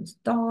see here, it's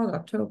dog,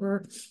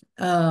 October.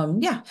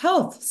 Yeah,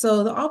 health.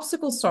 So the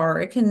obstacle star,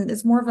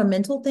 it's more of a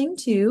mental thing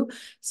too.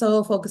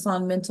 So focus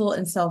on mental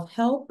and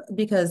self-help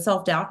because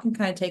self-doubt can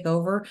kind of take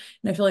over.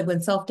 And I feel like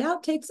when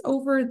self-doubt takes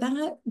over,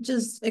 that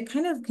just it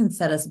kind of can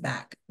set us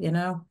back, you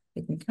know?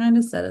 It can kind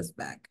of set us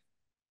back.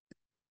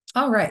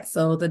 All right,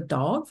 so the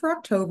dog for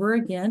October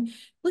again,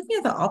 looking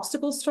at the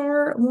obstacle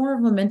star, more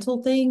of a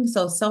mental thing.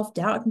 So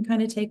self-doubt can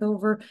kind of take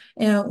over.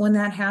 And when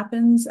that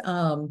happens,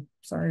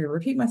 sorry to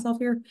repeat myself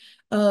here,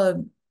 uh,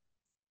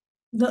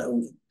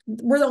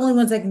 we're the only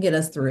ones that can get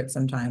us through it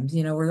sometimes.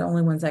 You know, we're the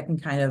only ones that can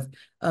kind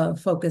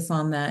of focus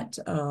on that,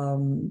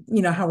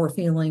 you know, how we're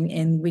feeling,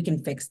 and we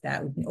can fix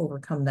that. We can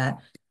overcome that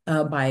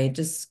by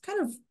just kind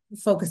of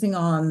focusing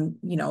on,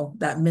 you know,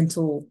 that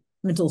mental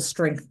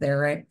strength there,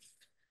 right?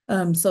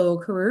 So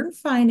career and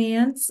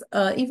finance,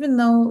 even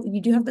though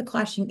you do have the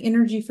clashing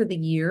energy for the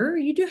year,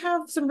 you do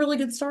have some really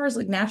good stars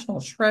like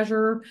national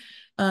treasure,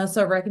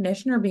 so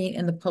recognition or being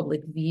in the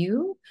public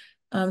view.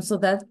 So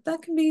that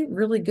can be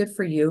really good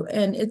for you.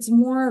 And it's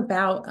more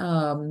about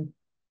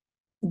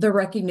the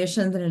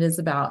recognition than it is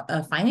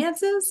about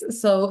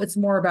finances. So it's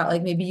more about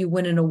like maybe you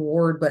win an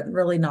award, but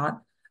really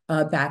not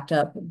backed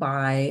up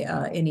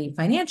by any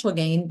financial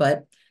gain,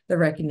 but the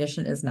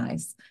recognition is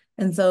nice.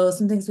 And so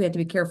some things we have to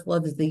be careful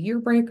of is the year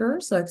breaker.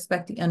 So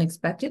expect the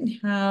unexpected and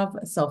have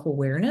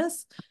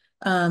self-awareness.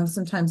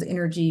 Sometimes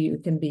energy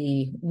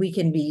we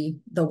can be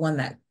the one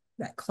that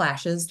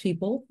clashes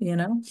people, you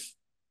know.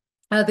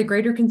 The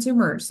greater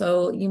consumer.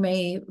 So you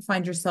may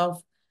find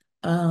yourself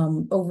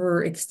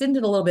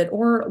overextended a little bit,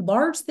 or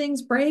large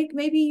things break.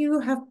 Maybe you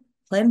have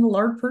planned a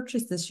large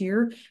purchase this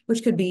year,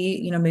 which could be,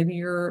 you know, maybe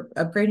you're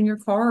upgrading your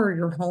car or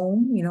your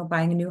home, you know,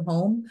 buying a new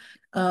home.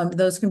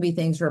 Those can be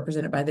things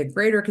represented by the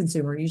greater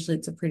consumer. Usually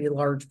it's a pretty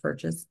large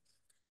purchase.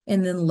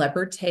 And then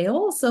leopard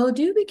tail. So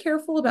do be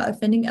careful about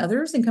offending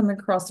others and coming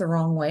across the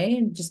wrong way,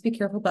 and just be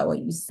careful about what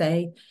you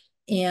say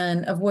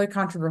and avoid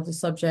controversial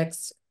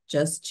subjects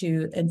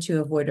to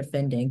avoid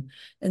offending.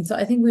 And so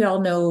I think we all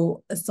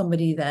know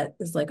somebody that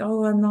is like,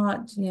 oh, I'm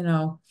not, you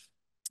know,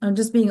 I'm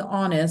just being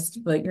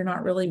honest, but you're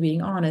not really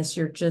being honest.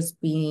 You're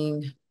just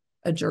being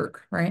a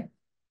jerk, right?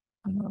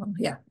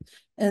 Yeah.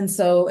 And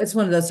so it's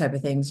one of those type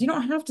of things. You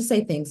don't have to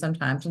say things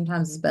sometimes.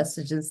 Sometimes it's best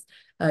to just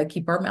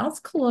keep our mouths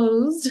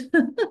closed.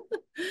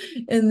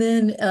 And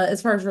then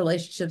as far as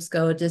relationships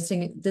go,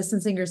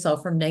 distancing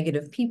yourself from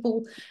negative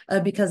people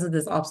because of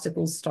this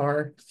obstacle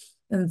star.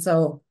 And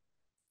so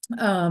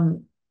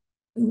um,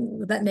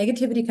 that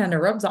negativity kind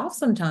of rubs off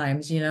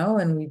sometimes, you know,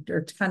 and we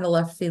are kind of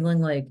left feeling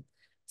like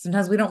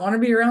sometimes we don't want to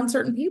be around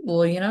certain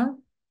people, you know.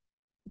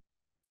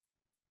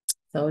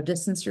 So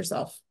distance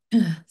yourself.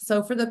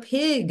 So for the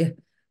pig,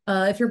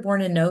 if you're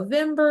born in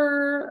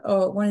November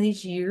or one of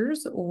these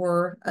years,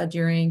 or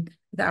during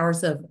the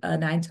hours of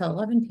 9 to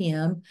 11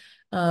 p.m.,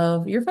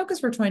 your focus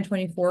for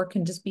 2024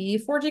 can just be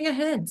forging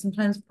ahead.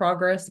 Sometimes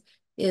progress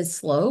is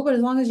slow, but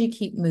as long as you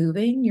keep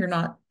moving, you're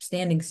not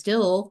standing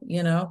still,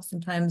 you know,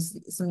 sometimes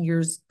some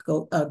years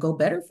go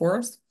better for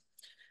us.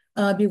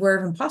 Beware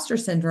of imposter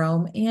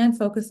syndrome and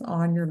focus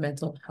on your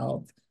mental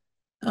health.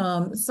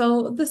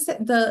 So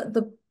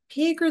the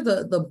pig or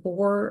the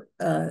boar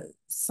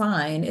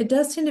sign, it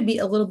does tend to be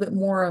a little bit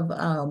more of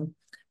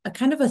a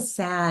kind of a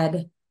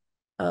sad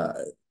uh,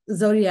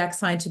 zodiac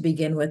sign to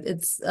begin with.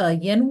 It's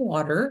yin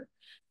water.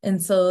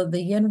 And so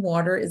the yin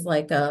water is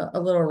like a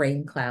little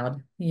rain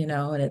cloud, you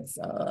know, and it's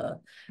a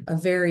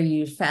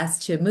very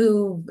fast to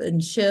move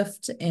and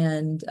shift.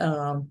 And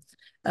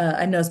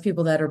I know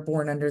people that are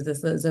born under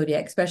this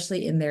zodiac,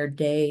 especially in their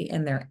day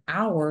and their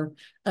hour,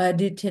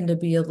 do tend to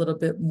be a little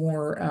bit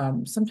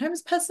more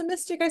sometimes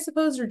pessimistic, I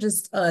suppose, or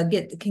just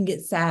can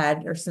get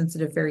sad or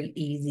sensitive very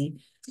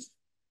easy.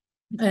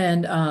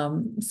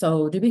 And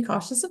so do be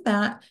cautious of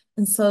that.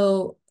 And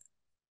so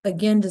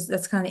again, just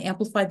that's kind of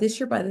amplified this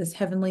year by this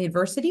heavenly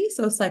adversity.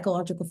 So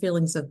psychological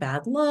feelings of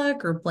bad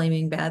luck or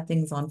blaming bad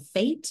things on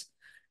fate,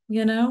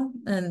 you know,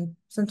 and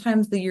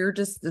sometimes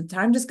the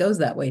time just goes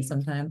that way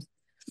sometimes.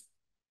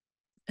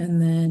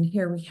 And then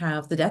here we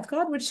have the death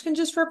god, which can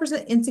just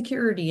represent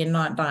insecurity and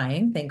not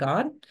dying, thank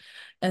God.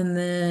 And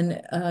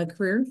then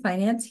career and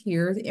finance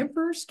here, the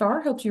Emperor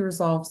star helps you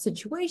resolve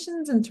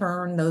situations and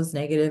turn those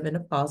negative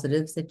into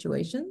positive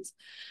situations.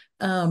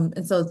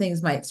 And so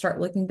things might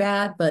start looking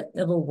bad, but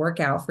it'll work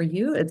out for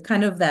you. It's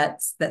kind of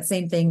that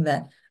same thing,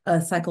 that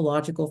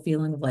psychological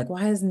feeling of like,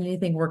 why isn't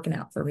anything working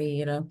out for me,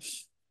 you know?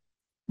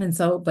 And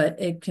so, but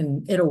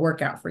it'll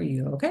work out for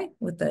you, okay?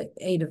 With the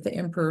 8 of the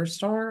Emperor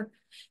star.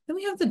 Then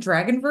we have the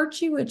Dragon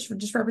virtue, which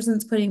just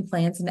represents putting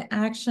plans into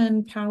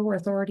action, power,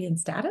 authority, and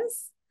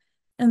status.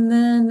 And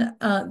then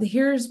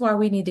here's why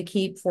we need to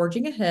keep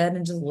forging ahead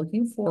and just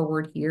looking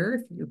forward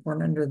here. If you're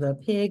born under the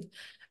pig,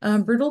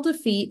 Brutal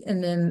defeat,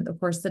 and then of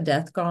course the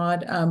death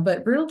god.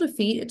 But brutal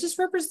defeat, it just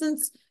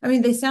represents, I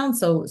mean, they sound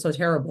so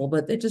terrible,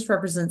 but it just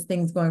represents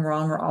things going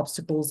wrong or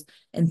obstacles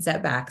and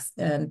setbacks.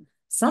 And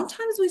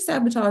sometimes we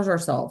sabotage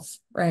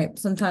ourselves, right?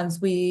 Sometimes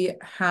we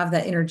have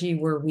that energy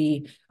where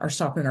we are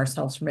stopping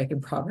ourselves from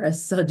making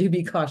progress. So do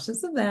be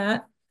cautious of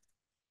that.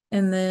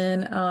 And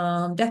then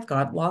death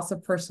god, loss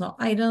of personal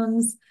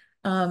items,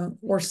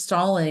 or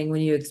stalling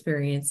when you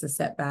experience the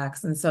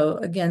setbacks. And so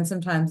again,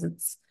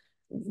 sometimes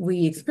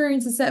we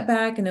experience a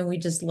setback and then we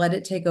just let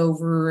it take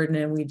over, and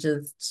then it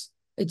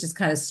just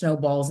kind of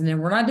snowballs, and then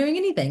we're not doing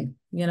anything,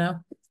 you know?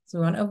 So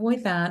we want to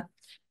avoid that.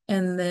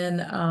 And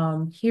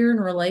then here in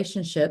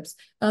relationships,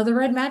 the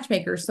red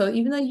matchmaker. So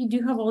even though you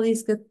do have all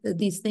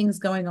these things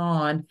going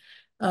on,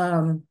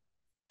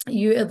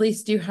 you at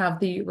least do have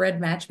the red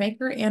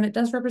matchmaker, and it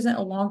does represent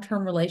a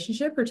long-term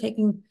relationship or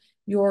taking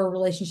your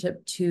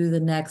relationship to the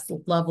next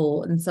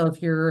level. And so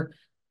if you're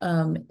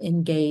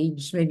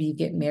engaged, maybe you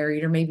get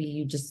married, or maybe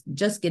you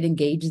just get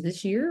engaged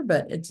this year,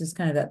 but it's just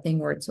kind of that thing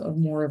where it's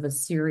more of a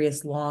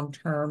serious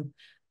long-term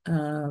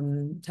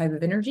type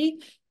of energy.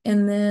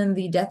 And then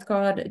the death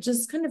god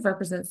just kind of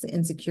represents the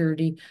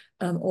insecurity,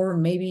 or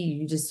maybe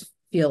you just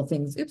feel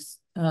things,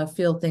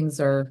 feel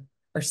things are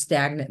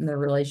stagnant in the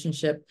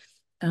relationship.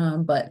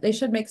 But they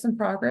should make some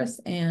progress,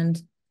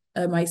 and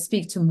might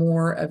speak to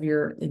more of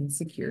your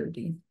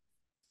insecurity.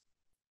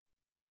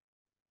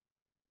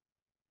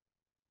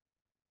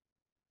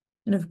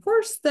 And of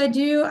course,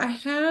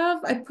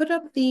 I put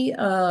up the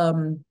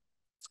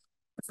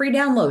free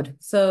download.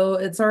 So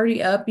it's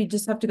already up. You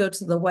just have to go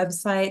to the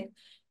website.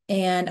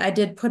 And I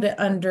did put it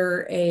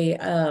under a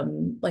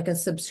like a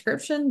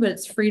subscription, but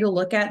it's free to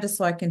look at, just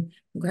so I can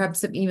grab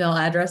some email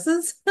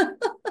addresses.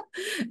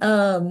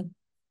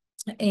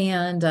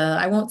 And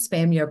I won't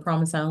spam you, I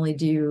promise. I only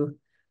do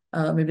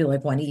maybe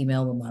like one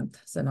email a month,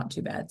 so not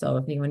too bad. So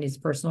if anyone needs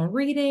personal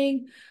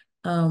reading,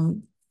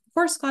 of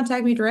course,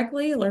 contact me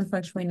directly,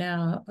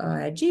 learnfunctionwaynow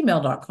at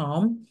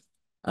gmail.com.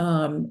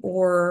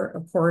 Or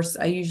of course,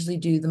 I usually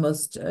do the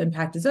most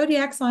impacted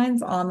zodiac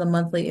signs on the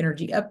monthly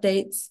energy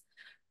updates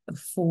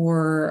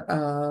for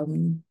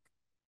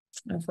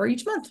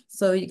each month.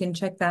 So you can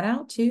check that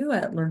out too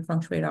at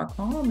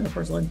learnfunctionway.com, and of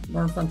course,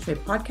 Learn Feng Shui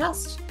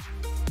podcast.